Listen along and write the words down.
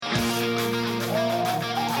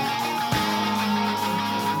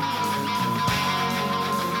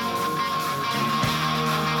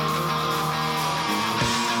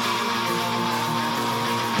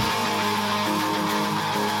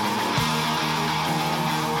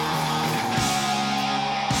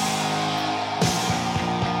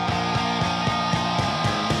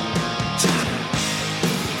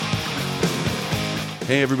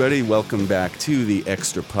Hey everybody, welcome back to the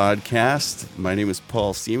Extra Podcast. My name is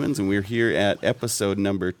Paul Siemens and we're here at episode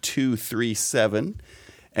number 237.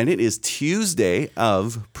 And it is Tuesday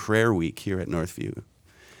of Prayer Week here at Northview.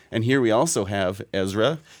 And here we also have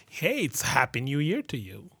Ezra. Hey, it's Happy New Year to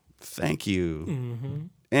you. Thank you.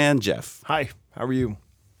 And Jeff. Hi, how are you?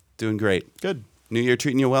 Doing great. Good. New Year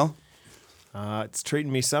treating you well? It's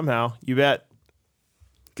treating me somehow. You bet.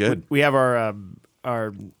 Good. We have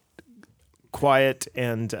our quiet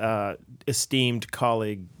and esteemed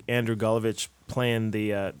colleague Andrew Gulovich playing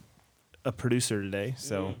the a producer today.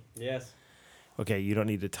 So Yes. okay, you don't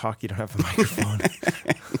need to talk. You don't have a microphone.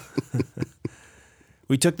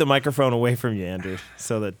 We took the microphone away from you, Andrew,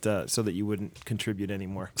 so that you wouldn't contribute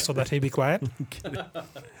anymore. So that he be quiet. You're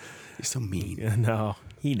so mean. No,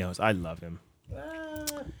 he knows. I love him.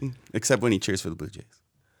 Except when he cheers for the Blue Jays.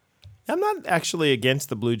 I'm not actually against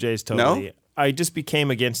the Blue Jays totally. No? I just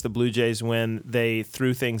became against the Blue Jays when they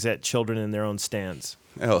threw things at children in their own stands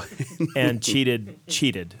Oh, and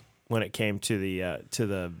cheated when it came to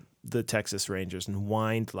the Texas Rangers and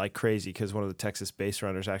whined like crazy because one of the Texas base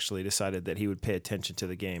runners actually decided that he would pay attention to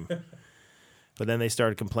the game. But then they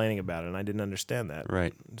started complaining about it, and I didn't understand that.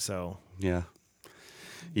 right. So Yeah.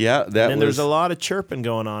 Yeah, that and was... there's a lot of chirping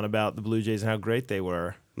going on about the Blue Jays and how great they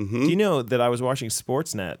were. Mm-hmm. Do you know that I was watching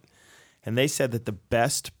Sportsnet, and they said that the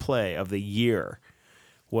best play of the year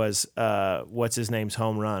was what's his name's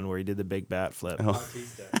home run where he did the big bat flip. Oh.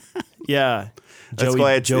 Yeah, That's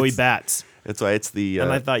why Joey it's- Bats. That's why it's the...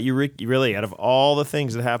 And I thought you really, out of all the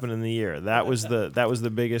things that happened in the year, that was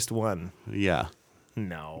the biggest one. yeah.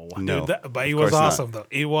 No. No. But it of was course not. awesome, though.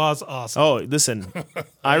 It was awesome. Oh, listen,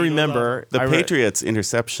 I remember The I re- Patriots'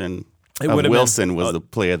 interception It of would've been- Wilson was the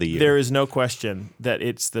play of the year. There is no question that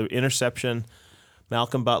it's the interception,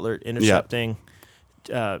 Malcolm Butler intercepting.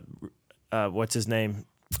 What's his name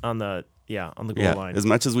on the goal line? As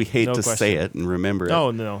much as we hate No to say question. it and remember it,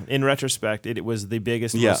 No. In retrospect, it was the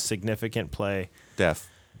biggest, Yeah. most significant play. Def.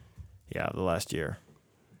 The last year,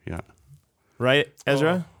 Yeah. right,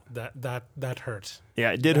 Ezra? Oh, that hurt.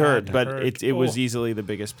 Yeah, it did That hurt, but hurt. it was Oh. easily the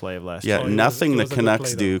biggest play of last Yeah, year. it was- nothing it the was a good Canucks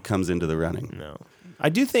play, do though. comes into the running. No, I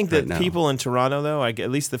do think Right that now. people in Toronto, though,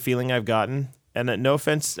 at least the feeling I've gotten, and no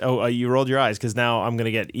offense, you rolled your eyes because now I'm going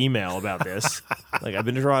to get email about this. Like I've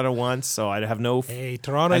been to Toronto once, so I have no. Hey,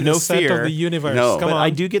 Toronto I is know the center fear. of the universe. No. Come But on. I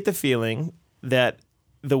do get the feeling that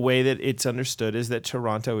the way that it's understood is that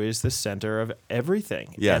Toronto is the center of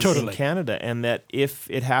everything Yes. in Totally. Canada, and that if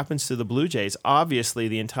it happens to the Blue Jays, obviously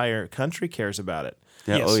the entire country cares about it.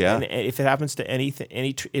 Yeah. Yes. Oh, yeah. And if it happens to if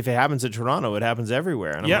it happens to Toronto, it happens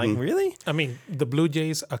everywhere. And I'm Yeah. like, really? I mean, the Blue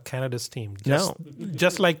Jays are Canada's team. No.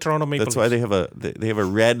 Just like Toronto Maple That's why Leafs. they have a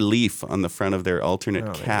red leaf on the front of their alternate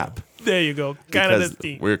Oh, they cap. There you go. Canada's Because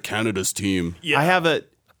team. we're Canada's team. Yeah. I have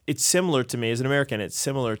it's similar to me as an American. It's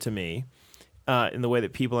similar to me in the way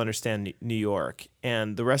that people understand New York,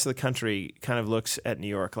 and the rest of the country kind of looks at New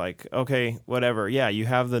York like, okay, whatever. Yeah, you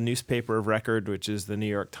have the newspaper of record, which is the New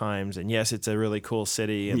York Times, and yes, it's a really cool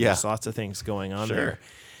city, and Yeah. there's lots of things going on Sure. there.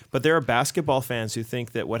 But there are basketball fans who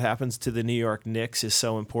think that what happens to the New York Knicks is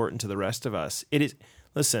so important to the rest of us. It is.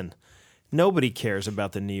 Listen, nobody cares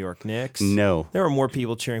about the New York Knicks. No. There are more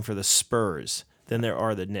people cheering for the Spurs than there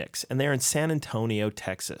are the Knicks, and they're in San Antonio,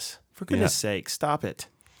 Texas. For goodness sake, stop it.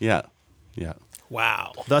 Yeah. Yeah.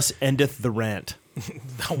 Wow. Thus endeth the rant.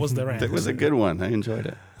 That was the rant. It was a good one. I enjoyed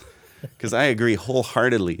it. Because I agree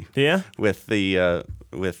wholeheartedly Yeah? with the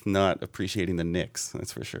with not appreciating the Knicks.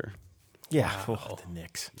 That's for sure. Yeah. Oh, the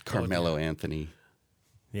Knicks. Carmelo Anthony.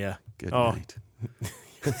 Yeah. Good Oh, night.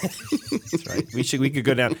 that's right. We could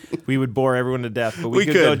go down. We would bore everyone to death, but we We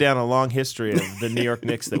could go could. down a long history of the New York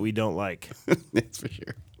Knicks that we don't like. That's for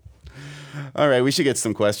sure. All right, we should get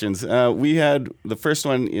some questions. The first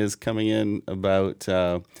one is coming in about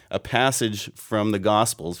a passage from the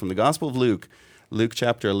Gospels, from the Gospel of Luke, Luke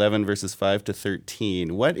chapter 11, verses 5 to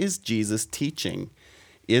 13. What is Jesus teaching?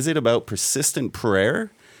 Is it about persistent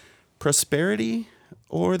prayer, prosperity,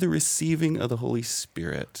 or the receiving of the Holy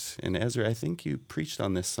Spirit? And Ezra, I think you preached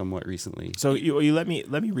on this somewhat recently. So you let me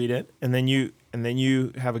read it, and then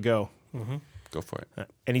you have a go. Go for it.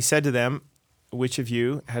 And he said to them, which of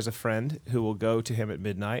you has a friend who will go to him at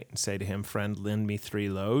midnight and say to him, friend, lend me 3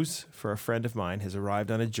 loaves, for a friend of mine has arrived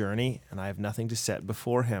on a journey, and I have nothing to set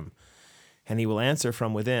before him. And he will answer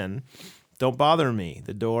from within, don't bother me.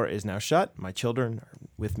 The door is now shut. My children are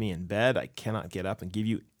with me in bed. I cannot get up and give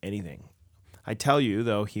you anything. I tell you,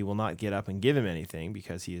 though he will not get up and give him anything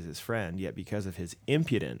because he is his friend, yet because of his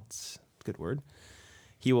impudence, good word,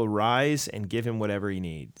 he will rise and give him whatever he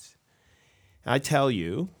needs. I tell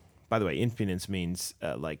you, by the way, impudence means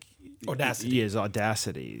like Audacity. He has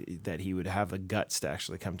audacity that he would have the guts to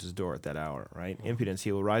actually come to his door at that hour, right? Impudence,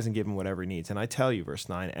 he will rise and give him whatever he needs. And I tell you, verse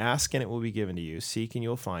 9, ask and it will be given to you. Seek and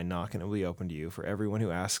you'll find. Knock and it will be opened to you. For everyone who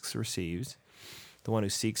asks receives. The one who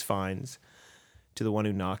seeks finds. To the one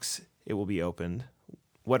who knocks, it will be opened.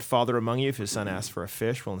 What father among you, if his son asks for a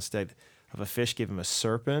fish, will instead of a fish give him a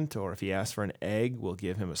serpent? Or if he asks for an egg, will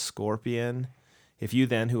give him a scorpion? If you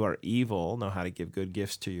then, who are evil, know how to give good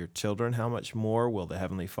gifts to your children, how much more will the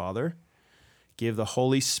Heavenly Father give the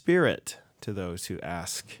Holy Spirit to those who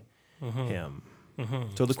ask Him?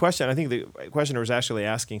 So the question, I think the questioner was actually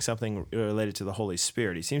asking something related to the Holy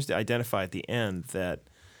Spirit. He seems to identify at the end that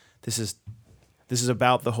this is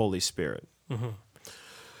about the Holy Spirit.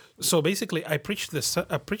 So basically, I preached a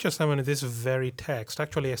sermon in this very text.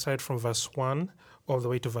 Actually, I started from verse 1 all the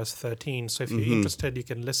way to verse 13. So if you're interested, you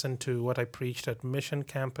can listen to what I preached at Mission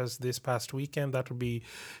Campus this past weekend. That would be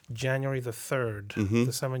January the 3rd.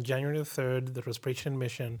 The sermon January the 3rd that was preached in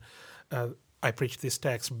Mission. I preached this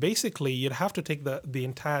text. Basically, you'd have to take the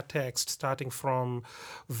entire text starting from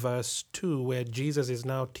verse 2, where Jesus is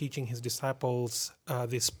now teaching his disciples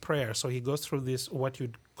this prayer. So he goes through this, what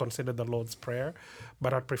you'd consider the Lord's Prayer,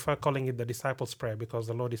 but I'd prefer calling it the disciples' prayer because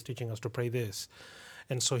the Lord is teaching us to pray this.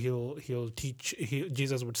 And so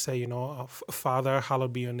Jesus would say, Father,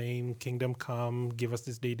 hallowed be your name, kingdom come, give us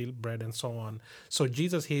this daily bread, and so on. So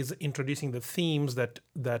Jesus, he's introducing the themes that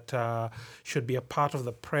should be a part of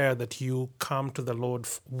the prayer that you come to the Lord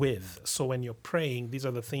with. So when you're praying, these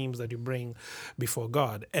are the themes that you bring before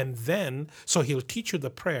God. And then, so he'll teach you the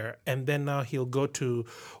prayer, and then now he'll go to,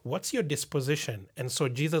 what's your disposition? And so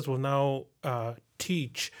Jesus will now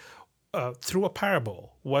teach through a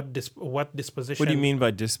parable, what disposition. What do you mean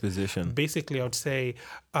by disposition? Basically, I would say,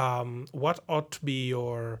 what ought to be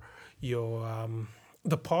your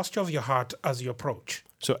the posture of your heart as you approach.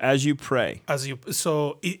 So as you pray,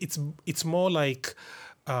 it's more like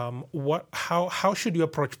how should you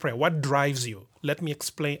approach prayer? What drives you? Let me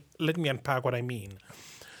explain. Let me unpack what I mean.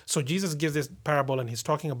 So Jesus gives this parable, and he's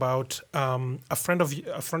talking about a friend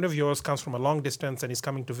of yours comes from a long distance and is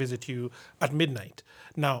coming to visit you at midnight.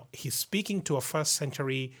 Now, he's speaking to a first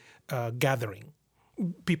century gathering.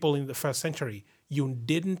 People in the first century, you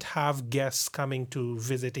didn't have guests coming to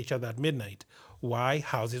visit each other at midnight. Why?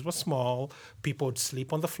 Houses were small. People would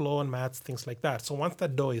sleep on the floor and mats, things like that. So once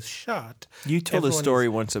that door is shut... You told a story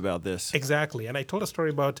once about this. Exactly. And I told a story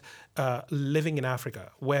about living in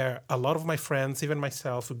Africa, where a lot of my friends, even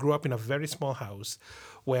myself, grew up in a very small house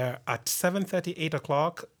where at 7:30, 8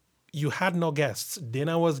 o'clock, you had no guests.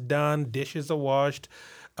 Dinner was done, dishes are washed,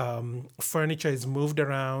 furniture is moved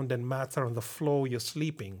around, and mats are on the floor, you're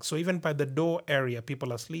sleeping. So even by the door area,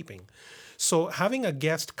 people are sleeping. So having a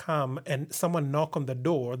guest come and someone knock on the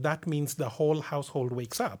door, that means the whole household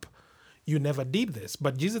wakes up. You never did this.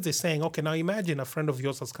 But Jesus is saying, okay, now imagine a friend of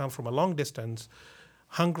yours has come from a long distance,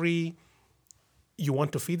 hungry, you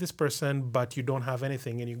want to feed this person, but you don't have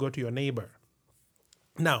anything, and you go to your neighbor.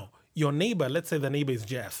 Now, your neighbor, let's say the neighbor is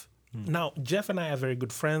Jeff. Now, Jeff and I are very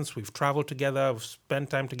good friends. We've traveled together, we've spent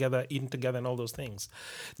time together, eaten together, and all those things.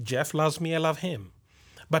 Jeff loves me, I love him.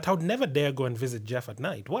 But I would never dare go and visit Jeff at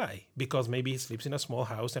night. Why? Because maybe he sleeps in a small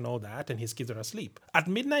house and all that, and his kids are asleep. At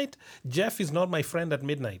midnight, Jeff is not my friend at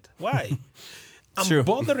midnight. Why? I'm True.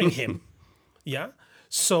 bothering him. Yeah?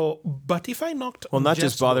 So, but if I knocked Well, on not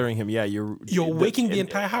Jeff's just bothering him. Yeah, you're waking the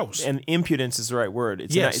entire house. And impudence is the right word.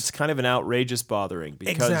 It's Yes. it's kind of an outrageous bothering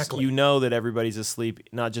because Exactly. you know that everybody's asleep,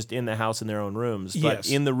 not just in the house in their own rooms, but Yes.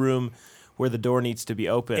 in the room where the door needs to be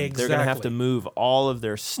opened. They're going to have to Exactly. move all of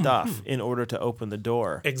their stuff in order to open the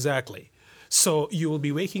door. Exactly. So you will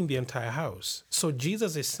be waking the entire house. So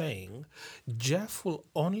Jesus is saying, Jeff will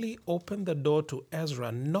only open the door to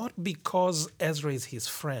Ezra, not because Ezra is his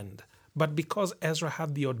friend, but because Ezra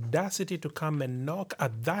had the audacity to come and knock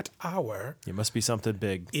at that hour. It must be something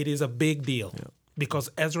big. It is a big deal because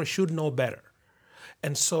Ezra should know better.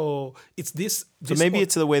 And so it's this. So maybe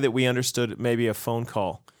it's the way that we understood maybe a phone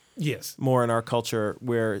call. Yes. More in our culture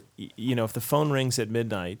where, if the phone rings at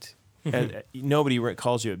midnight, and nobody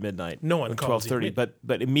calls you at midnight. No one at calls you at 12:30, midnight.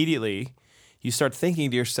 but immediately you start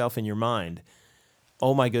thinking to yourself in your mind,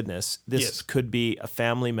 oh my goodness, this Yes. could be a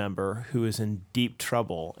family member who is in deep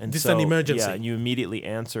trouble. And This is an emergency. Yeah, and you immediately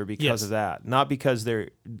answer because Yes. of that. Not because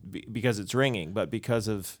because it's ringing, but because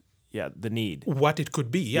of the need. What it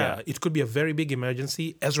could be, Yeah. It could be a very big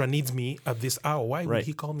emergency. Ezra needs me at this hour. Why would Right.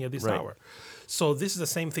 he call me at this Right. hour? So this is the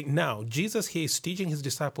same thing. Now, Jesus here is teaching his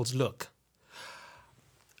disciples, look,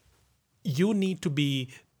 you need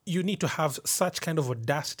to have such kind of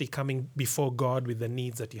audacity coming before God with the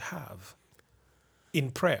needs that you have.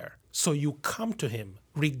 in prayer. So you come to him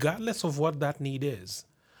regardless of what that need is.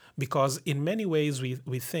 Because in many ways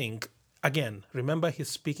we think, again, remember he's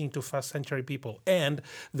speaking to first century people. And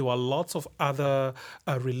there were lots of other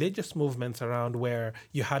religious movements around where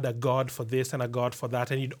you had a God for this and a God for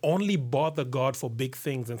that. And you'd only bother God for big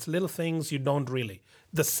things, and little things you don't really.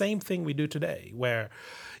 The same thing we do today, where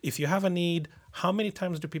if you have a need, how many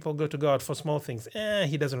times do people go to God for small things?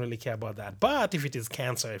 He doesn't really care about that. But if it is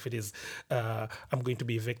cancer, if it is I'm going to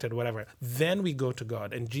be evicted, whatever, then we go to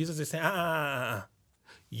God. And Jesus is saying,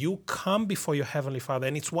 you come before your Heavenly Father.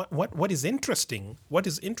 And it's what is interesting. What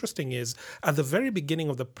is interesting is at the very beginning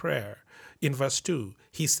of the prayer, in verse 2,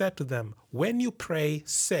 he said to them, when you pray,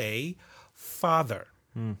 say, Father.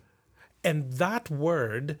 And that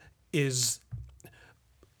word is,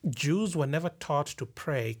 Jews were never taught to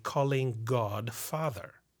pray calling God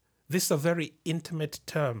Father. This is a very intimate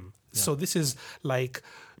term. Yeah. So this is like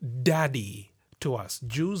daddy to us.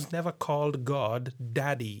 Jews never called God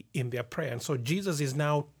daddy in their prayer. And so Jesus is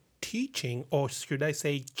now teaching, or should I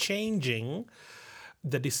say changing,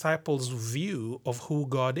 the disciples' view of who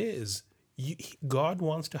God is. God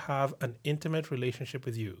wants to have an intimate relationship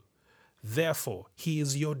with you. Therefore, he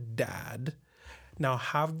is your dad. Now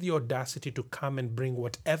have the audacity to come and bring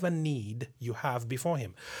whatever need you have before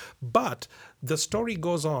him. But the story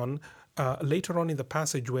goes on later on in the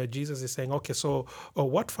passage where Jesus is saying, okay, so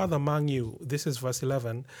what father among you, this is verse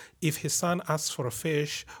 11, if his son asks for a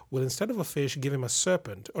fish, will instead of a fish give him a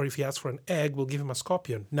serpent? Or if he asks for an egg, will give him a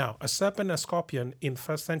scorpion? Now, a serpent and a scorpion in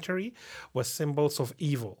first century were symbols of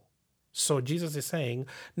evil. So Jesus is saying,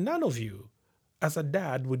 none of you as a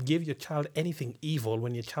dad would give your child anything evil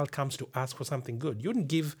when your child comes to ask for something good. You wouldn't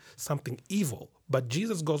give something evil. But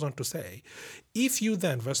Jesus goes on to say, if you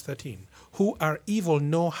then, verse 13, who are evil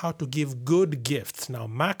know how to give good gifts. Now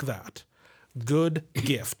mark that, good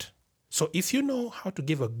gift. So if you know how to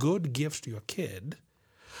give a good gift to your kid,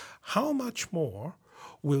 how much more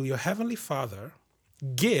will your Heavenly Father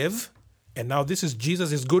give? And now this is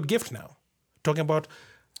Jesus' good gift now. Talking about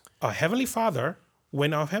our Heavenly Father.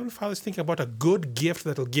 When our Heavenly Father is thinking about a good gift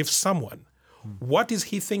that will give someone, what is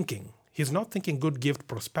he thinking? He's not thinking good gift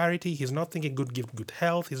prosperity. He's not thinking good gift good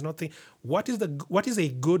health. He's not thinking, what is a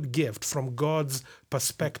good gift from God's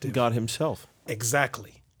perspective? God himself.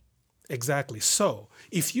 Exactly. So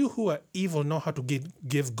if you who are evil know how to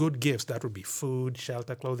give good gifts, that would be food,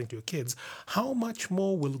 shelter, clothing to your kids, how much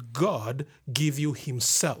more will God give you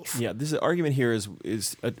himself? Yeah, this argument here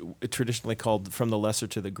is traditionally called from the lesser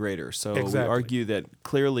to the greater. So we argue that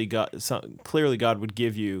clearly God would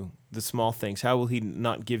give you the small things. How will he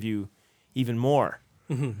not give you even more?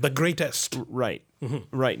 Mm-hmm. The greatest. Right.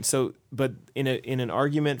 Mm-hmm. Right. So, but in an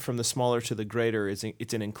argument from the smaller to the greater, it's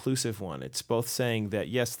an inclusive one. It's both saying that,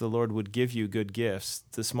 yes, the Lord would give you good gifts,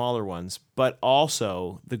 the smaller ones, but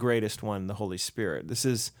also the greatest one, the Holy Spirit. This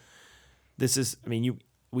is. I mean,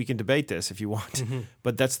 we can debate this if you want, mm-hmm.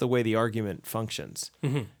 but that's the way the argument functions.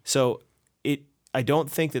 Mm-hmm. So, I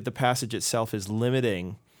don't think that the passage itself is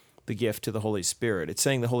limiting the gift to the Holy Spirit. It's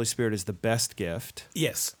saying the Holy Spirit is the best gift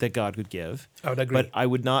that God could give. I would agree. But I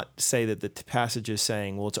would not say that the passage is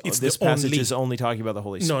saying, well, this passage is only talking about the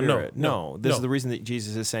Holy Spirit. No. This is the reason that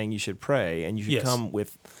Jesus is saying you should pray and you should come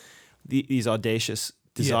with these audacious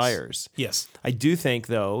desires. Yes. I do think,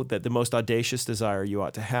 though, that the most audacious desire you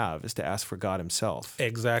ought to have is to ask for God himself.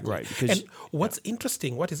 Exactly. Right. Because, and what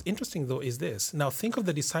is interesting, though, is this. Now, think of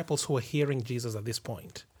the disciples who are hearing Jesus at this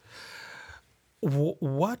point.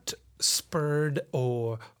 What spurred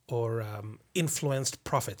or influenced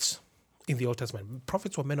prophets in the Old Testament?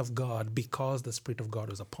 Prophets were men of God because the Spirit of God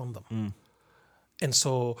was upon them. Mm. And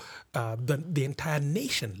so the entire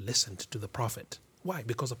nation listened to the prophet. Why?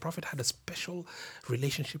 Because the prophet had a special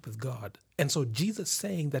relationship with God. And so Jesus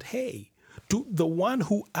saying that, hey, to the one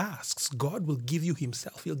who asks, God will give you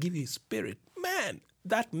himself. He'll give you his Spirit. Man,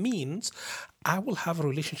 that means I will have a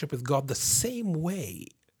relationship with God the same way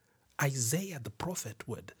Isaiah the prophet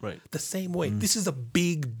would. Right. The same way. This is a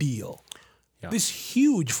big deal. Yeah. This is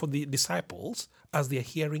huge for the disciples as they're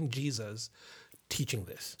hearing Jesus teaching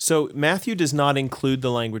this. So Matthew does not include the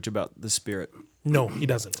language about the Spirit. No, he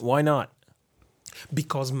doesn't. Why not?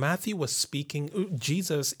 Because Matthew was speaking.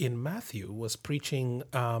 Jesus in Matthew was preaching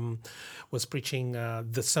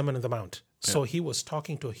the Sermon on the Mount. Yeah. So he was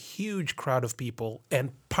talking to a huge crowd of people,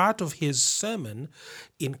 and part of his sermon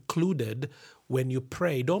included, when you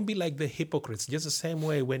pray, don't be like the hypocrites. Just the same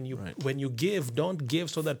way when you give, don't give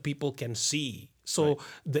so that people can see. So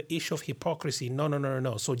the issue of hypocrisy,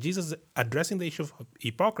 no. So Jesus is addressing the issue of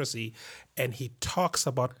hypocrisy, and he talks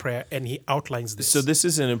about prayer, and he outlines this. So this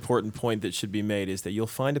is an important point that should be made, is that you'll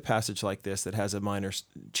find a passage like this that has a minor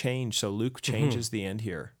change. So Luke changes the end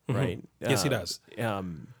here, right? Yes, he does.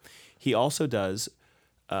 He also does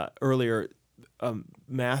earlier.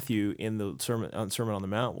 Matthew in the Sermon on the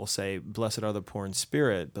Mount will say, "Blessed are the poor in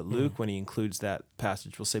spirit," but Luke, when he includes that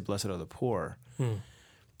passage, will say, "Blessed are the poor."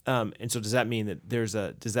 And so, does that mean that there's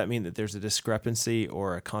a discrepancy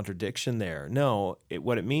or a contradiction there? No.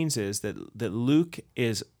 What it means is that Luke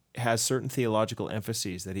has certain theological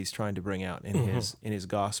emphases that he's trying to bring out in his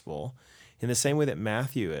gospel, in the same way that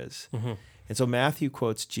Matthew is. And so Matthew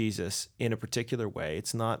quotes Jesus in a particular way.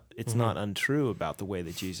 It's not untrue about the way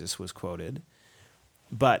that Jesus was quoted,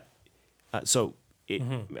 but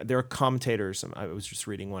there are commentators. I was just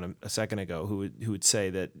reading one a second ago who would say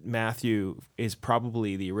that Matthew is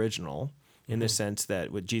probably the original in the sense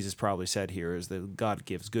that what Jesus probably said here is that God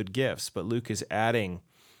gives good gifts, but Luke is adding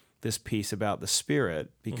this piece about the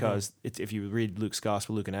Spirit because if you read Luke's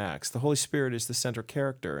Gospel, Luke and Acts, the Holy Spirit is the center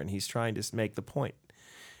character, and he's trying to make the point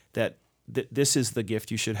that this is the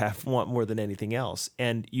gift you should want more than anything else,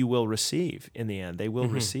 and you will receive in the end. They will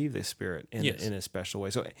receive the Spirit in a special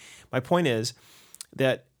way. So my point is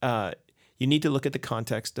that you need to look at the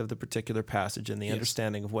context of the particular passage and the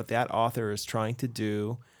understanding of what that author is trying to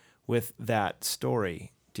do with that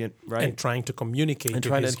story, right? And trying to communicate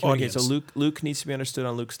to his audience. So Luke needs to be understood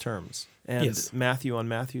on Luke's terms, and Matthew on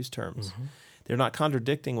Matthew's terms. They're not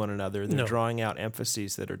contradicting one another. They're drawing out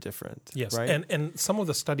emphases that are different. Yes, right? and some of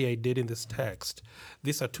the study I did in this text,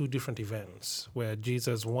 these are two different events where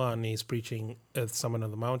Jesus, one, is preaching at Sermon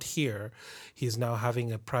on the Mount. Here, he's now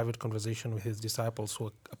having a private conversation with his disciples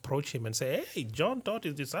who approach him and say, "Hey, John taught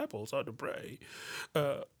his disciples how to pray.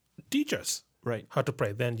 Teach us how to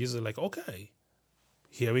pray." Then Jesus is like, "Okay,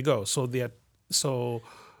 here we go." So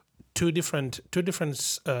two different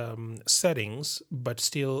settings, but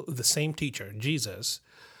still the same teacher, Jesus,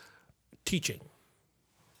 teaching.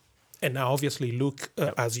 And now, obviously, Luke,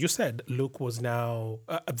 as you said, Luke was now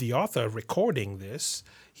the author recording this.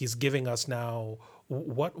 He's giving us now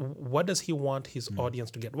what does he want his audience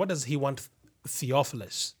to get? What does he want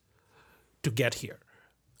Theophilus to get here?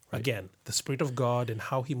 Again, the Spirit of God and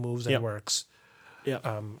how he moves and works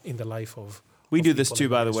in the life of. We do this too,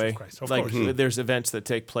 by the way. Like there's events that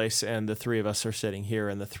take place, and the three of us are sitting here,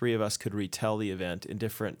 and the three of us could retell the event in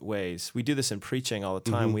different ways. We do this in preaching all the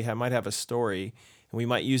time. We might have a story, and we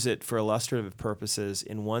might use it for illustrative purposes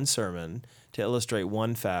in one sermon to illustrate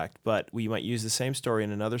one fact, but we might use the same story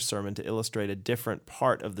in another sermon to illustrate a different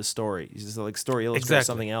part of the story. It's like story illustrates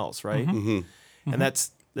something else, right? And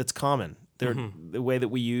that's common. The way that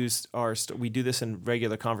we use we do this in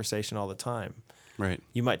regular conversation all the time. Right.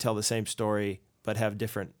 You might tell the same story, but have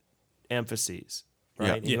different emphases,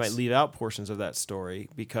 right? Yeah. You might leave out portions of that story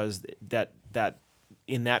because that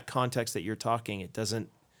in that context that you're talking, it doesn't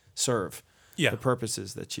serve the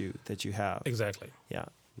purposes that you have. Exactly. Yeah.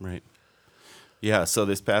 Right. Yeah. So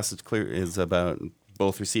this passage is about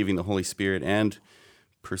both receiving the Holy Spirit and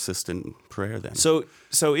persistent prayer. Then. So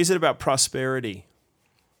is it about prosperity?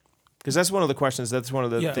 Because that's one of the questions. That's one of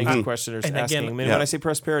the things the questioner's asking. Again, when I say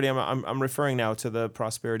prosperity, I'm referring now to the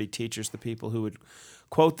prosperity teachers, the people who would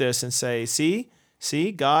quote this and say,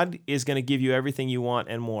 "See, God is going to give you everything you want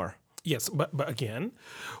and more." Yes, but again,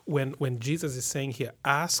 when Jesus is saying here,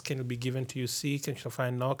 "Ask and it will be given to you; seek and you shall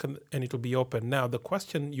find; knock and it will be open." Now, the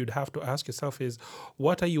question you'd have to ask yourself is,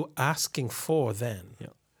 what are you asking for then? Yeah.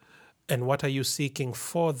 And what are you seeking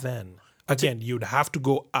for then? Again, you'd have to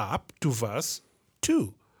go up to verse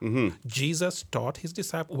 2. Jesus taught his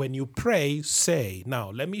disciples, when you pray, say. Now,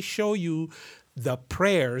 let me show you the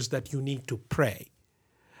prayers that you need to pray.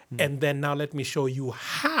 And then now let me show you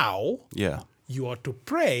how you are to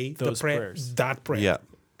pray those prayers. That prayer. Yeah.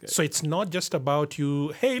 So it's not just about you,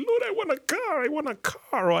 "Hey, Lord, I want a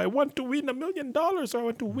car, or I want to win $1 million, or I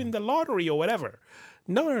want to win the lottery, or whatever."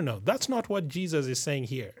 No. That's not what Jesus is saying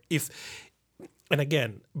here. And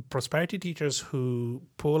again, prosperity teachers who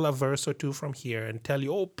pull a verse or two from here and tell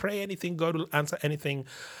you, "Oh, pray anything, God will answer anything."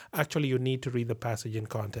 Actually, you need to read the passage in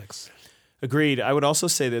context. Agreed. I would also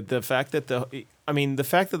say that the fact that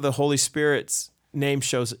the Holy Spirit's name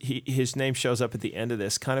his name shows up at the end of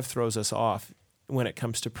this kind of throws us off when it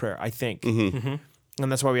comes to prayer, I think.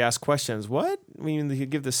 And that's why we ask questions. What? I mean, you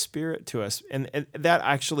give the Spirit to us. And that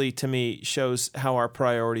actually, to me, shows how our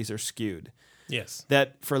priorities are skewed. Yes.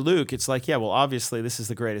 That for Luke, it's like, obviously this is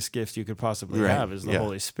the greatest gift you could possibly have is the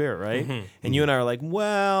Holy Spirit, right? And you and I are like,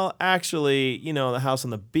 well, actually, the house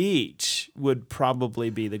on the beach would probably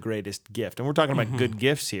be the greatest gift. And we're talking about good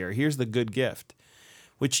gifts here. Here's the good gift.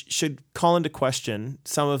 which should call into question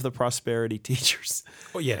some of the prosperity teachers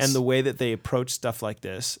and the way that they approach stuff like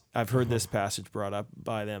this. I've heard this passage brought up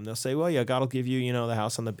by them. They'll say, well, yeah, God will give you, you know, the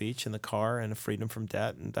house on the beach and the car and a freedom from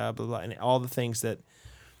debt and blah, blah, blah, and all the things that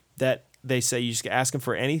they say you just ask him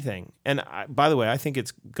for anything. And by the way, I think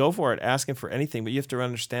it's go for it, ask him for anything, but you have to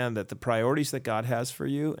understand that the priorities that God has for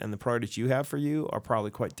you and the priorities you have for you are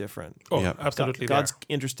probably quite different. Oh, yeah, absolutely. God's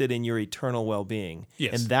interested in your eternal well-being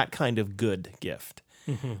and that kind of good gift.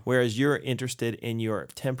 Whereas you're interested in your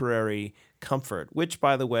temporary comfort, which,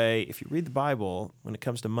 by the way, if you read the Bible, when it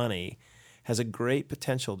comes to money, has a great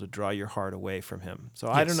potential to draw your heart away from him. So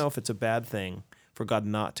I don't know if it's a bad thing for God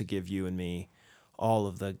not to give you and me all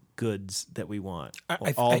of the goods that we want,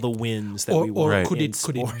 all the wins that we want. Or could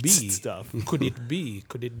it be stuff? Could it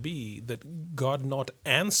be that God not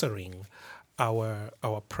answering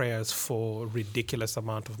our prayers for ridiculous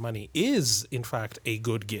amount of money is in fact a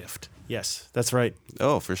good gift? Yes, that's right.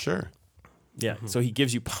 Oh, for sure. Yeah. So he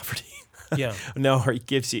gives you poverty. Yeah. No, or he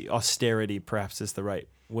gives you austerity. Perhaps is the right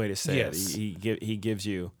way to say it. Yes. He gives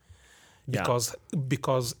you.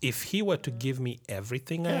 Because if he were to give me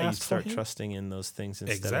everything I you asked start for him, trusting in those things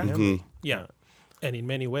instead exactly. of him. Yeah. And in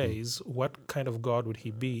many ways, what kind of God would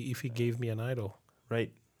he be if he gave me an idol?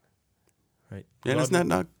 Right. Yeah, and isn't that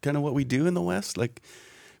not kind of what we do in the West? Like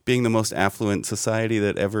being the most affluent society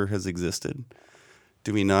that ever has existed,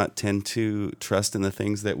 do we not tend to trust in the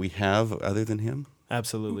things that we have other than him?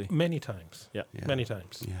 Absolutely. Many times. Yeah. Many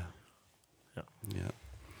times. Yeah.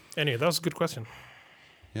 Anyway, that was a good question.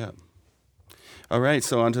 Yeah. All right,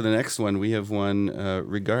 so on to the next one. We have one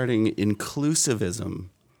regarding inclusivism.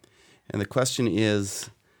 And the question is,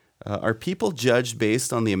 are people judged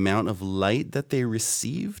based on the amount of light that they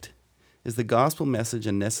received? Is the gospel message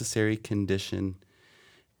a necessary condition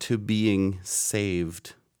to being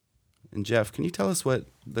saved? And Jeff, can you tell us what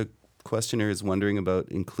the questioner is wondering about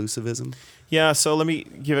inclusivism? Yeah, so let me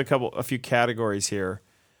give a few categories here.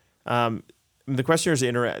 The questioner is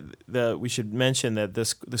we should mention that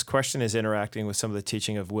this question is interacting with some of the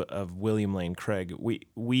teaching of William Lane Craig.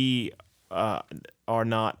 We are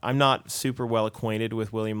not. I'm not super well acquainted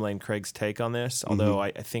with William Lane Craig's take on this, although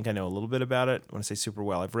I think I know a little bit about it. When I say super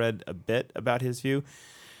well, I've read a bit about his view,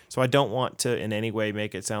 so I don't want to in any way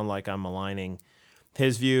make it sound like I'm maligning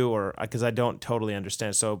his view, or because I don't totally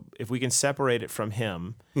understand. So if we can separate it from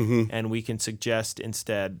him, and we can suggest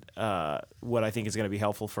instead what I think is going to be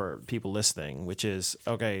helpful for people listening, which is,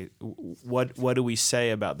 okay, what do we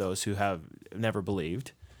say about those who have never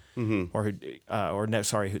believed, those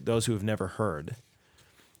who have never heard?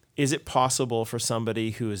 Is it possible for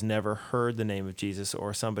somebody who has never heard the name of Jesus,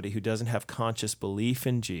 or somebody who doesn't have conscious belief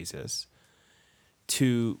in Jesus,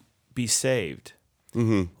 to be saved?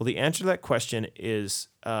 Well, the answer to that question is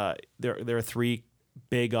there are three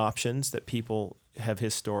big options that people have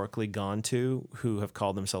historically gone to who have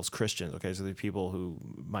called themselves Christians. Okay, so the people who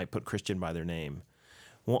might put Christian by their name.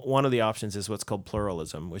 One of the options is what's called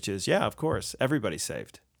pluralism, which is, yeah, of course, everybody's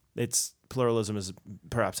saved. Pluralism is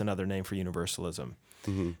perhaps another name for universalism.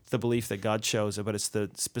 It's the belief that God shows up, but it's the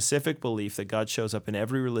specific belief that God shows up in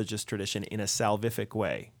every religious tradition in a salvific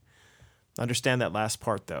way. Understand that last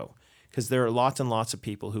part, though. Because there are lots and lots of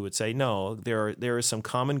people who would say, no, there is some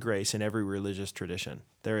common grace in every religious tradition.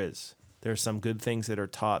 There is. There are some good things that are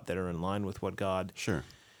taught that are in line with what God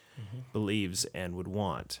believes and would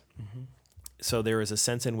want. So there is a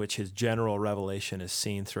sense in which his general revelation is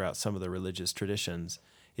seen throughout some of the religious traditions.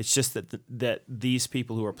 It's just that these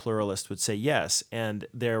people who are pluralists would say yes, and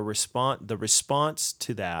the response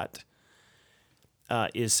to that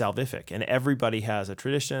is salvific, and everybody has a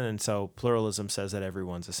tradition, and so pluralism says that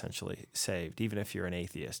everyone's essentially saved. Even if you're an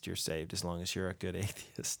atheist, you're saved as long as you're a good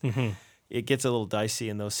atheist. It gets a little dicey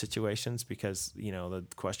in those situations because, the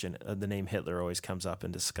question, the name Hitler always comes up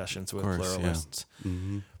in discussions with pluralists.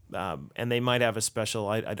 And they might have a special,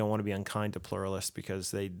 I don't want to be unkind to pluralists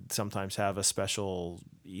because they sometimes have a special,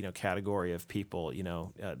 category of people,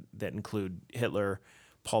 that include Hitler,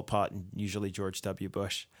 Pol Pot, and usually George W.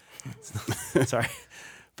 Bush. Sorry.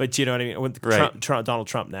 But you know what I mean? With Donald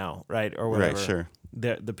Trump now, right? Or whatever. Right, sure.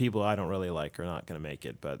 The people I don't really like are not going to make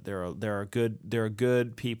it, but there are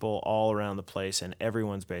good people all around the place, and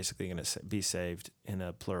everyone's basically going to be saved in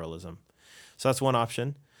a pluralism. So that's one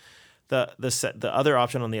option. The other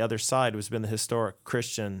option on the other side has been the historic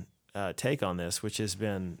Christian take on this, which has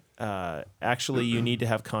been actually you need to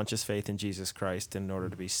have conscious faith in Jesus Christ in order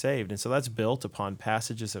to be saved. And so that's built upon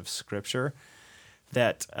passages of Scripture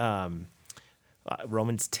that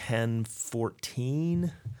Romans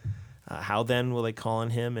 10:14, how then will they call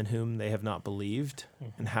on him in whom they have not believed?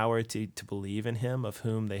 And how are to believe in him of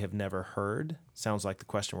whom they have never heard? Sounds like the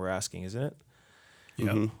question we're asking, isn't it?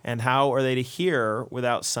 Yeah. And how are they to hear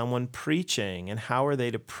without someone preaching? And how are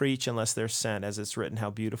they to preach unless they're sent? As it's written, how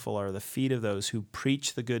beautiful are the feet of those who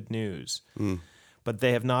preach the good news. But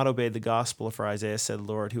they have not obeyed the gospel. For Isaiah said,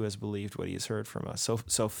 Lord, who has believed what he has heard from us?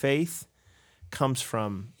 So faith comes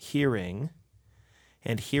from hearing,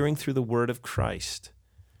 and hearing through the word of Christ.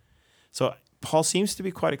 So Paul seems to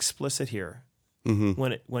be quite explicit here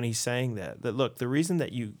when he's saying that look, the reason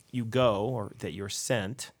that you go or that you're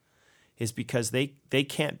sent is because they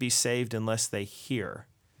can't be saved unless they hear.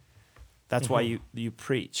 That's why you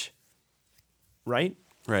preach, right?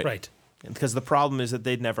 Right. Because the problem is that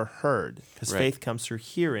they'd never heard, because Right. faith comes through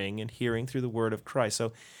hearing, and hearing through the word of Christ.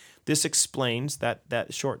 So this explains, that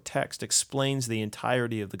short text explains the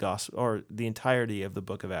entirety of the gospel, or the entirety of the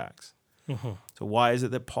book of Acts. So why is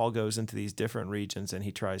it that Paul goes into these different regions and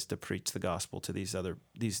he tries to preach the gospel to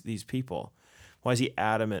these people? Why is he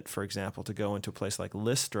adamant, for example, to go into a place like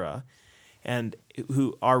Lystra, and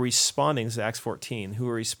who are responding, this is Acts 14, who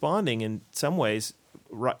are responding in some ways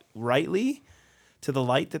rightly to the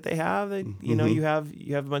light that they have? You know, you have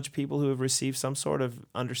a bunch of people who have received some sort of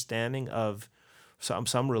understanding of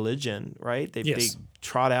some religion, right? They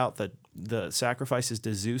trot out the sacrifices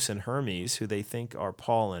to Zeus and Hermes, who they think are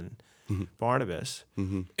Paul and Barnabas.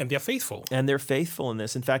 And they're faithful. And they're faithful in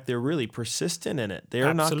this. In fact, they're really persistent in it.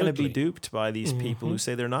 They're not going to be duped by these people who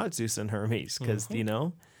say they're not Zeus and Hermes, because, you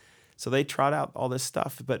know, so they trot out all this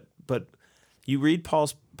stuff. But you read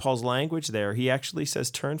Paul's language there. He actually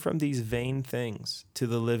says, turn from these vain things to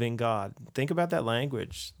the living God. Think about that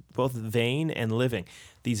language, both vain and living.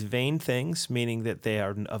 These vain things, meaning that they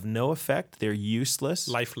are of no effect, they're useless.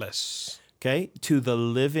 Lifeless. Okay, to the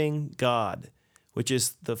living God, which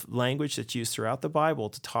is the language that's used throughout the Bible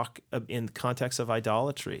to talk in the context of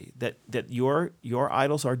idolatry, that your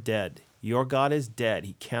idols are dead. Your God is dead.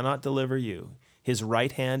 He cannot deliver you. His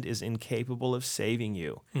right hand is incapable of saving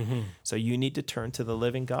you. So you need to turn to the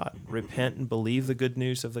living God, repent and believe the good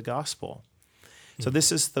news of the gospel. So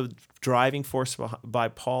this is the driving force by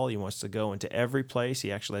Paul. He wants to go into every place.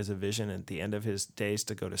 He actually has a vision at the end of his days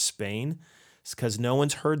to go to Spain. It's because no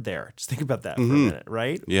one's heard there. Just think about that for a minute,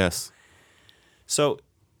 right? Yes. So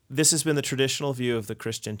this has been the traditional view of the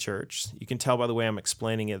Christian church. You can tell by the way I'm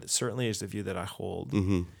explaining it, that certainly is the view that I hold.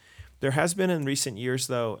 There has been in recent years,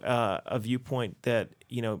 though, a viewpoint that,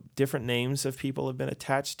 you know, different names of people have been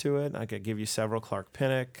attached to it. I could give you several. Clark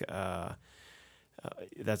Pinnock, that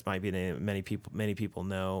might be a name many people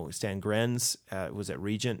know. Stan Grenz was at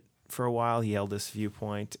Regent for a while. He held this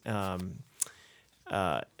viewpoint.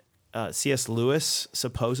 C.S. Lewis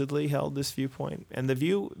supposedly held this viewpoint, and the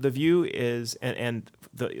view is, and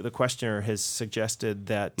the questioner has suggested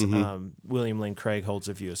that William Lane Craig holds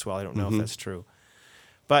a view as well. I don't know if that's true,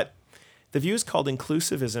 but the view is called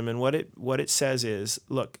inclusivism, and what it says is,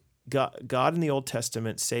 look, God in the Old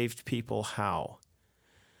Testament saved people how?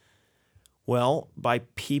 Well, by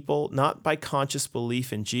people, not by conscious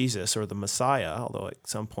belief in Jesus or the Messiah, although at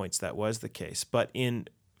some points that was the case, but in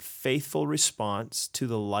faithful response to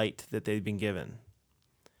the light that they've been given.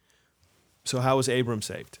 So how was Abram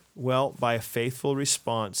saved? Well, by a faithful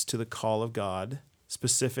response to the call of God,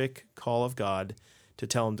 specific call of God, to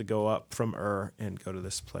tell him to go up from Ur and go to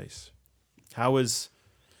this place. How is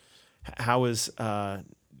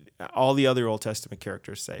all the other Old Testament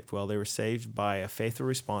characters saved? Well, they were saved by a faithful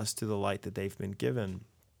response to the light that they've been given.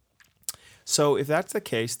 So if that's the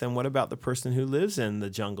case, then what about the person who lives in the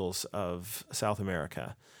jungles of South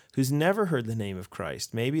America, who's never heard the name of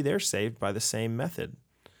Christ? Maybe they're saved by the same method,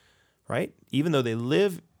 right? Even though they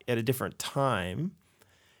live at a different time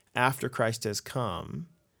after Christ has come,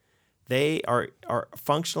 they are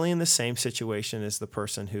functionally in the same situation as the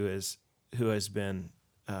person who has been.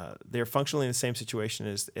 They're functionally in the same situation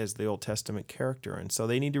as the Old Testament character, and so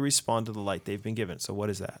they need to respond to the light they've been given. So what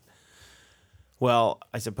is that? Well,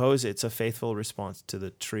 I suppose it's a faithful response to the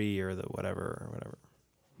tree or the whatever,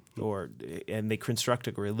 and they construct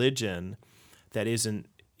a religion that it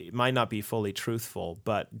might not be fully truthful,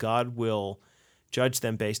 but God will judge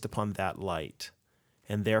them based upon that light,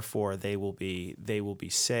 and therefore they will be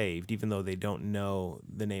saved, even though they don't know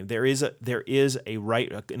the name. There is a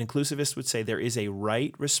right. An inclusivist would say there is a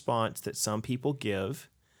right response that some people give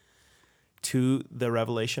to the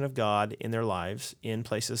revelation of God in their lives in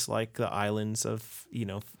places like the islands of,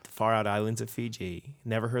 far out islands of Fiji,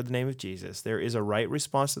 never heard the name of Jesus. There is a right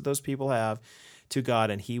response that those people have to God,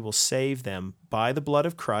 and he will save them by the blood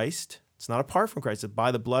of Christ. It's not apart from Christ, it's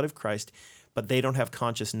by the blood of Christ, but they don't have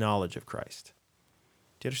conscious knowledge of Christ.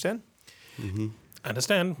 Do you understand? I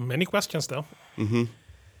understand. Many questions, though.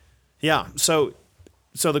 Yeah. So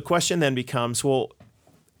the question then becomes, well,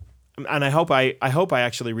 and I hope I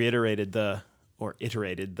actually reiterated or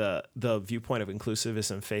iterated the viewpoint of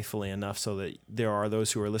inclusivism faithfully enough so that there are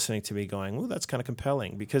those who are listening to me going, "Oh, that's kind of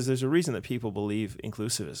compelling," because there's a reason that people believe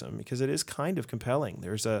inclusivism, because it is kind of compelling.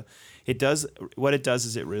 What it does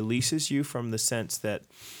is it releases you from the sense that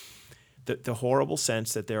the horrible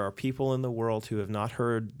sense that there are people in the world who have not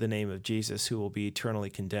heard the name of Jesus who will be eternally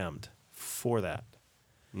condemned for that,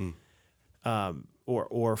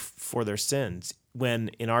 or for their sins, when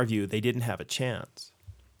in our view they didn't have a chance.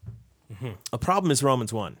 Mm-hmm. A problem is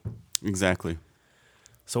Romans 1. Exactly.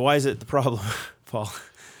 So why is it the problem, Paul?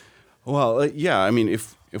 Well, yeah. I mean,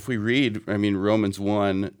 if we read, Romans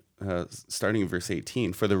 1, starting in verse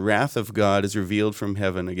 18, "For the wrath of God is revealed from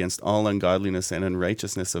heaven against all ungodliness and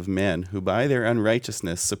unrighteousness of men, who by their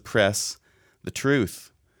unrighteousness suppress the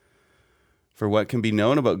truth. For what can be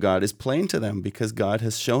known about God is plain to them, because God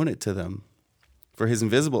has shown it to them. For his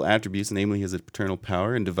invisible attributes, namely his eternal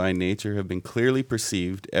power and divine nature, have been clearly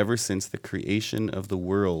perceived ever since the creation of the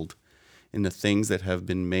world in the things that have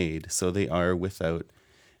been made, so they are without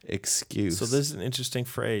excuse." So this is an interesting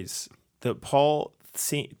phrase that Paul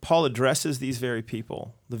addresses these very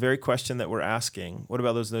people, the very question that we're asking, what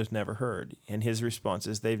about those who've never heard? And his response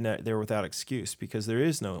is they're without excuse, because there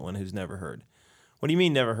is no one who's never heard. What do you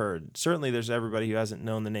mean never heard? Certainly there's everybody who hasn't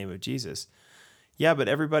known the name of Jesus. Yeah, but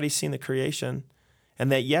everybody's seen the creation.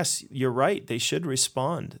 And that, yes, you're right, they should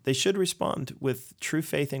respond. They should respond with true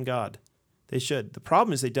faith in God. They should. The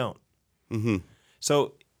problem is they don't. Mm-hmm.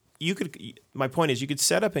 So my point is, you could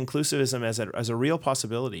set up inclusivism as a real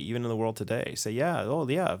possibility, even in the world today. Say,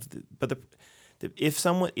 but if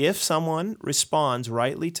someone responds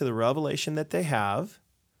rightly to the revelation that they have,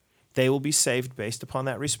 they will be saved based upon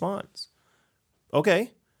that response.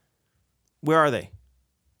 Okay, where are they?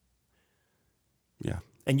 Yeah.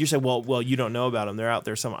 And you say, well, you don't know about them. They're out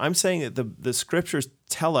there somewhere. I'm saying that the scriptures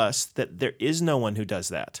tell us that there is no one who does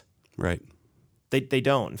that. Right. They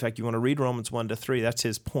don't. In fact, you want to read Romans 1-3. That's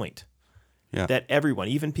his point. Yeah. That everyone,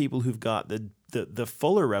 even people who've got the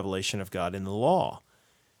fuller revelation of God in the law,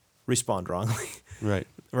 respond wrongly. Right.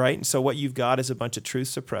 Right? And so what you've got is a bunch of truth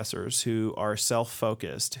suppressors who are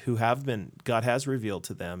self-focused, who God has revealed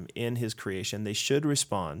to them in his creation. They should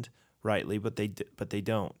respond rightly, but they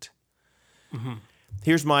don't. Mm-hmm.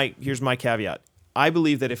 Here's my caveat. I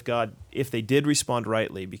believe that if they did respond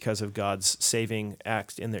rightly because of God's saving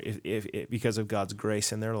acts because of God's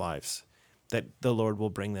grace in their lives, that the Lord will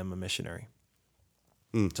bring them a missionary.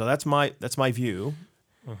 So that's my view.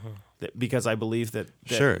 That because I believe that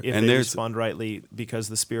sure. if and they respond rightly because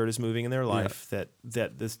the Spirit is moving in their life, that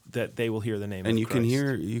they will hear the name. And of you Christ.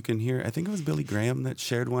 you can hear. I think it was Billy Graham that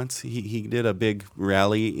shared once. He did a big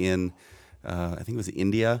rally in, I think it was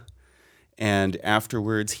India. And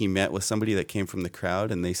afterwards, he met with somebody that came from the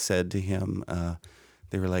crowd, and they said to him,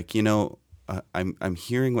 they were like, I'm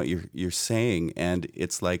hearing what you're saying, and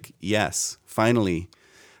it's like, yes, finally,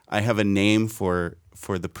 I have a name for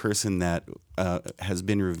the person that has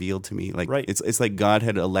been revealed to me. Like, right. It's like God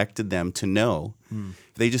had elected them to know.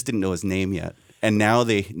 They just didn't know his name yet. And now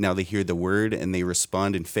they hear the word and they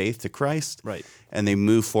respond in faith to Christ, right? And they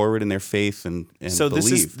move forward in their faith and so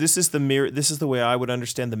believe. This is the way I would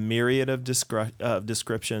understand the myriad of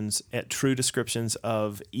descriptions, true descriptions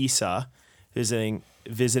of Isa visiting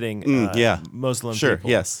Muslim people.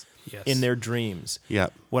 Yes. In their dreams. Yeah.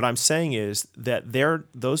 What I'm saying is that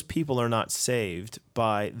those people are not saved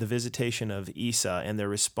by the visitation of Isa and their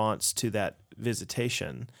response to that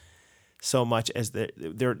visitation, so much as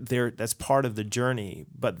they're that's part of the journey,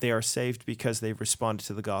 but they are saved because they've responded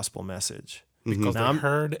to the gospel message. Because they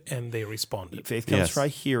heard and they responded. Faith comes by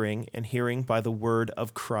hearing, and hearing by the word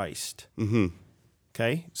of Christ. Mm-hmm.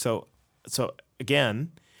 Okay, so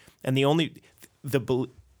again, and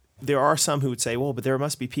there are some who would say, well, but there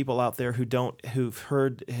must be people out there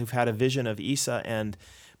who've had a vision of Isa and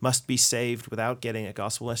must be saved without getting a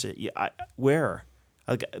gospel message. Where?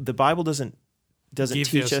 The Bible doesn't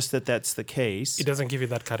teach us that that's the case. It doesn't give you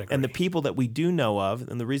that category. And the people that we do know of,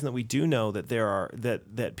 and the reason that we do know that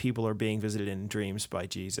that people are being visited in dreams by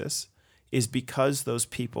Jesus, is because those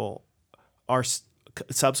people are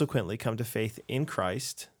subsequently come to faith in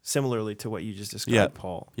Christ, similarly to what you just described,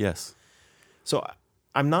 Paul. Yes. So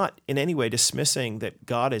I'm not in any way dismissing that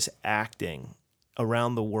God is acting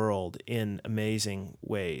around the world in amazing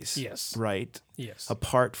ways. Yes. Right? Yes.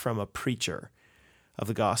 Apart from a preacher of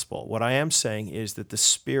the gospel. What I am saying is that the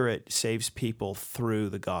Spirit saves people through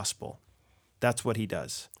the gospel. That's what he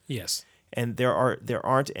does. Yes. And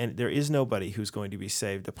there is nobody who's going to be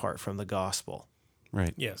saved apart from the gospel.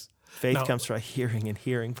 Right. Yes. Faith Now- comes by hearing, and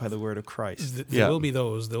hearing by the word of Christ. There Yeah. will be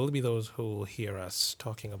those. There will be those who will hear us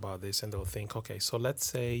talking about this, and they'll think, okay, so let's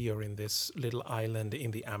say you're in this little island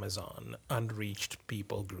in the Amazon, unreached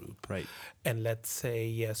people group, Right. and let's say,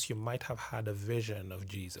 yes, you might have had a vision of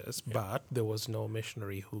Jesus, but there was no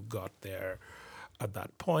missionary who got there at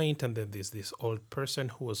that point, and then there's this old person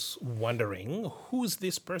who was wondering, who's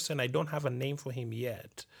this person? I don't have a name for him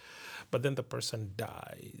yet. But then the person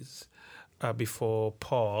dies before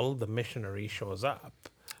Paul, the missionary, shows up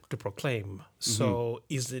to proclaim. So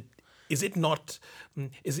isn't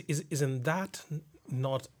that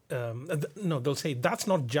not? No, they'll say that's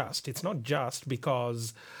not just. It's not just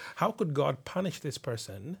because how could God punish this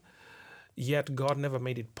person? Yet God never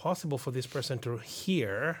made it possible for this person to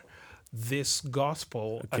hear this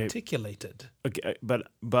gospel articulated. Okay,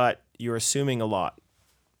 but you're assuming a lot.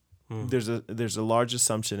 There's a large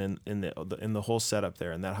assumption in the whole setup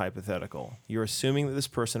there in that hypothetical. You're assuming that this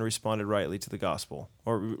person responded rightly to the gospel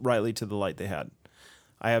or rightly to the light they had.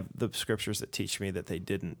 I have the scriptures that teach me that they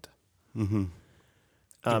didn't.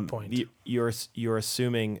 Good point. You're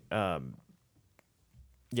assuming.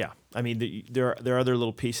 Yeah, I mean there are other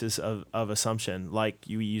little pieces of assumption, like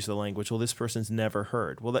you use the language. Well, this person's never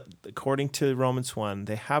heard. Well, that, according to Romans 1,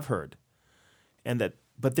 they have heard, and that.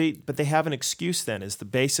 But they have an excuse then, is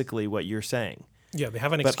basically what you're saying. Yeah, they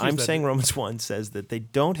have an excuse. But I'm saying Romans 1 says that they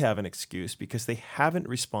don't have an excuse because they haven't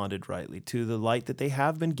responded rightly to the light that they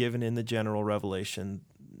have been given in the general revelation,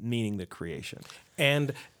 meaning the creation.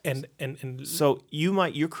 And So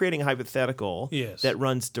you're creating a hypothetical Yes. that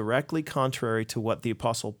runs directly contrary to what the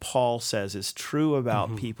Apostle Paul says is true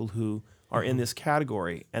about people who are in this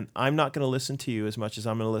category. And I'm not going to listen to you as much as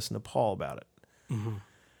I'm going to listen to Paul about it.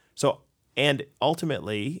 So. And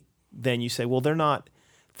ultimately, then you say, well, they're not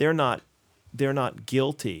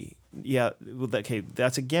guilty. Yeah, well, okay,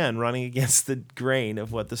 that's again running against the grain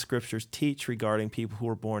of what the scriptures teach regarding people who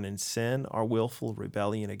are born in sin, our willful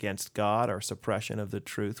rebellion against God, our suppression of the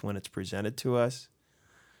truth when it's presented to us.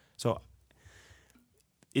 So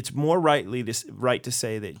it's more right to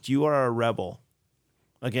say that you are a rebel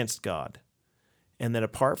against God, and that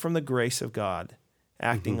apart from the grace of God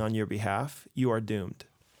acting on your behalf, you are doomed.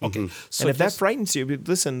 okay. So And if that frightens you,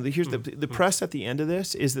 listen, here's the press at the end of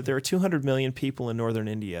this is that there are 200 million people in northern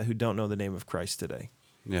India who don't know the name of Christ today.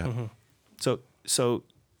 Yeah. So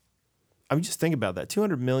I mean, just think about that,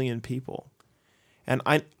 200 million people. And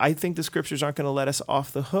I think the scriptures aren't going to let us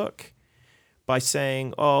off the hook by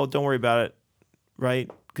saying, oh, don't worry about it, right?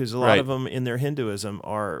 Because a lot of them in their Hinduism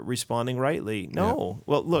are responding rightly. No. Yeah.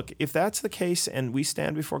 Well, look, if that's the case and we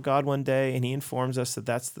stand before God one day and he informs us that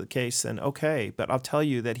that's the case, then okay. But I'll tell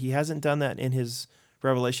you that he hasn't done that in his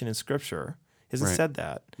revelation in Scripture. He hasn't said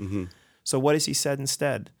that. So what has he said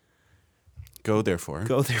instead? Go therefore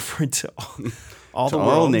to all to the all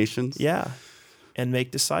world. nations. Yeah. And make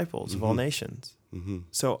disciples of all nations.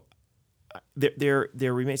 So there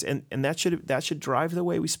remains, and that should drive the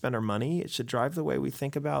way we spend our money. It should drive the way we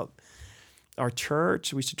think about our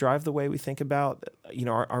church. We should drive the way we think about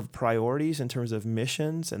our priorities in terms of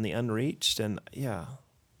missions and the unreached. And yeah.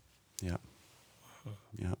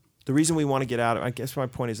 The reason we want to get out of, I guess my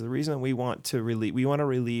point is, the reason we want to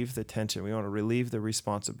relieve the tension. We want to relieve the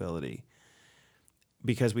responsibility.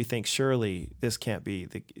 Because we think surely this can't be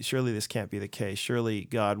the case. Surely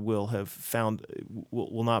God will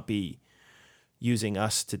not be using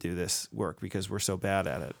us to do this work because we're so bad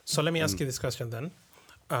at it. So let me ask you this question then.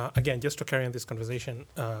 Again, just to carry on this conversation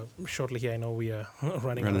shortly here, I know we are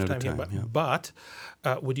running out of time here, but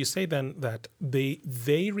would you say then that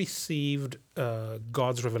they received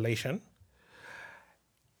God's revelation,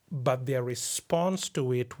 but their response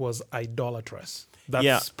to it was idolatrous?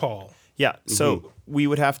 That's Paul. Yeah, so we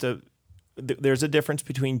would have to, there's a difference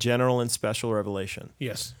between general and special revelation.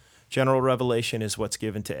 Yes. General revelation is what's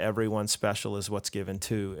given to everyone. Special is what's given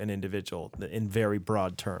to an individual in very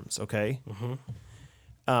broad terms, okay?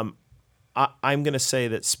 I'm going to say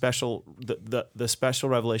that the special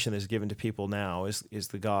revelation that is given to people now is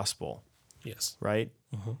the gospel. Yes. Right?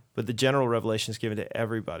 But the general revelation is given to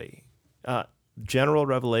everybody. General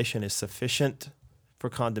revelation is sufficient for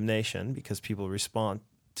condemnation because people respond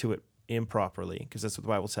to it improperly, because that's what the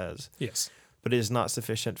Bible says. Yes. But it is not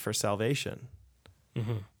sufficient for salvation.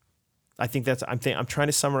 I think I'm trying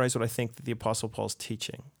to summarize what I think that the Apostle Paul's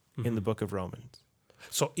teaching in the book of Romans.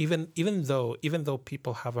 So even though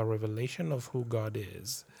people have a revelation of who God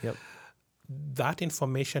is, that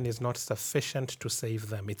information is not sufficient to save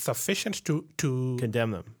them. It's sufficient to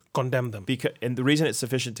condemn them. And the reason it's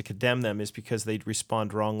sufficient to condemn them is because they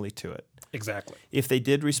respond wrongly to it. Exactly. If they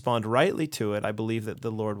did respond rightly to it, I believe that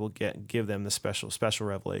the Lord will give them the special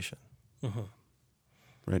revelation.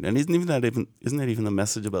 Right, and isn't that even the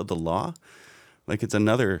message about the law? Like it's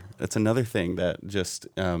another thing that just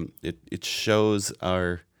it shows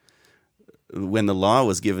when the law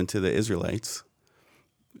was given to the Israelites,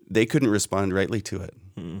 they couldn't respond rightly to it,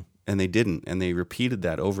 and they didn't, and they repeated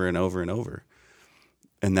that over and over and over,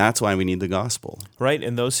 and that's why we need the gospel. Right,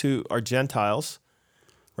 and those who are Gentiles,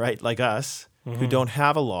 right, like us, who don't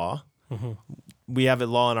have a law. We have a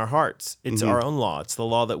law in our hearts. It's our own law. It's the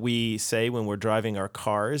law that we say when we're driving our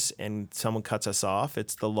cars and someone cuts us off.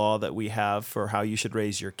 It's the law that we have for how you should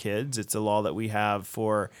raise your kids. It's the law that we have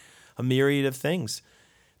for a myriad of things.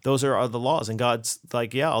 Those are the laws. And God's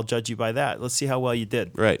like, yeah, I'll judge you by that. Let's see how well you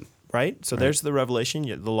did. Right. Right? So there's the revelation,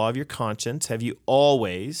 the law of your conscience. Have you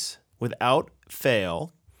always, without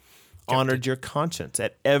fail, honored your conscience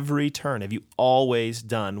at every turn? Have you always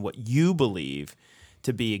done what you believe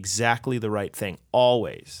to be exactly the right thing?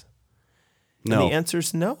 Always. No. And the answer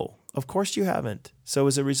is no. Of course you haven't. So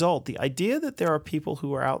as a result, the idea that there are people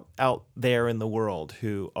who are out there in the world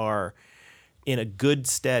who are in a good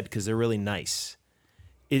stead because they're really nice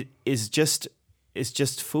is just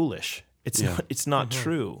foolish. It's not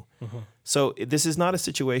true. So this is not a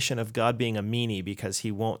situation of God being a meanie because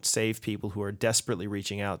he won't save people who are desperately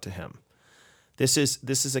reaching out to him. This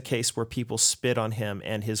is a case where people spit on him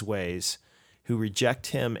and his ways, who reject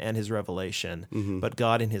him and his revelation, but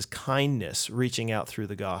God in his kindness reaching out through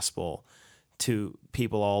the gospel to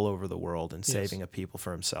people all over the world and saving a people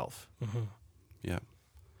for himself. Yeah.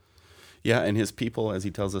 Yeah, and his people, as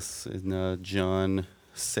he tells us in John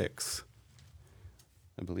 6,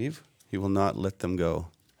 I believe, he will not let them go.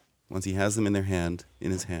 Once he has them in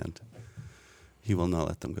his hand, he will not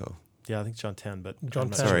let them go. Yeah, I think John 10, but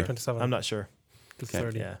John 10, Sorry. 27 I'm not sure. to Okay.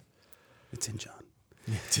 30. Yeah. It's in John.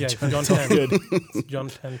 Yeah, it's John 10. It's John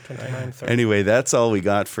 10, 29, 30. Anyway, that's all we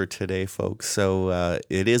got for today, folks. So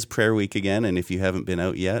it is prayer week again, and if you haven't been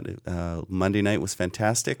out yet, Monday night was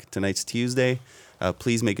fantastic. Tonight's Tuesday.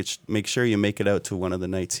 Please make sure you make it out to one of the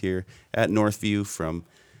nights here at Northview from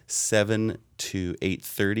 7 to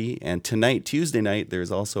 8:30. And tonight, Tuesday night,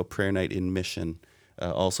 there's also a prayer night in Mission,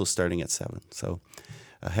 also starting at 7. So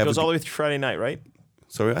It goes all the way through Friday night, right?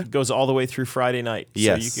 Sorry, It goes all the way through Friday night.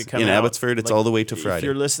 Yes. So you could come In out, Abbotsford, it's all the way to Friday. If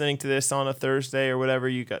you're listening to this on a Thursday or whatever,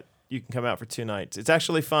 you can come out for 2 nights. It's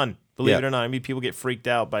actually fun, believe it or not. I mean, people get freaked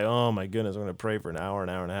out by, oh my goodness, I'm going to pray for an hour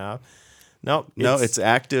and a half. No, it's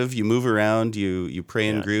active. You move around. You pray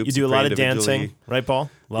in groups. You do a pray lot of individually. dancing, right,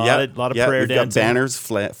 Paul? A lot of prayer we've dancing. got banners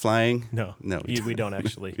flying. No, we don't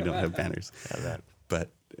actually. We don't have banners. Have that. But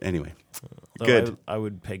anyway, Though good. I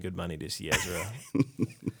would pay good money to see Ezra.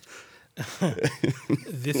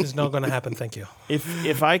 This is not going to happen, thank you.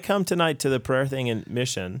 If I come tonight to the prayer thing in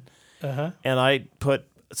Mission and I put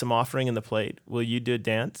some offering in the plate, will you do a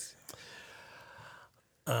dance?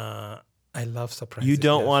 I love surprises. You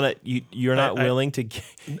don't yes. want to. You're not willing to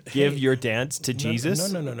give your dance to No,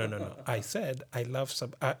 Jesus. No. I said I love.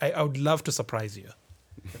 I would love to surprise you.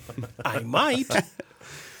 I might.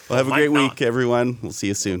 Well, have a great Might not. week, everyone. We'll see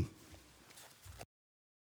you soon.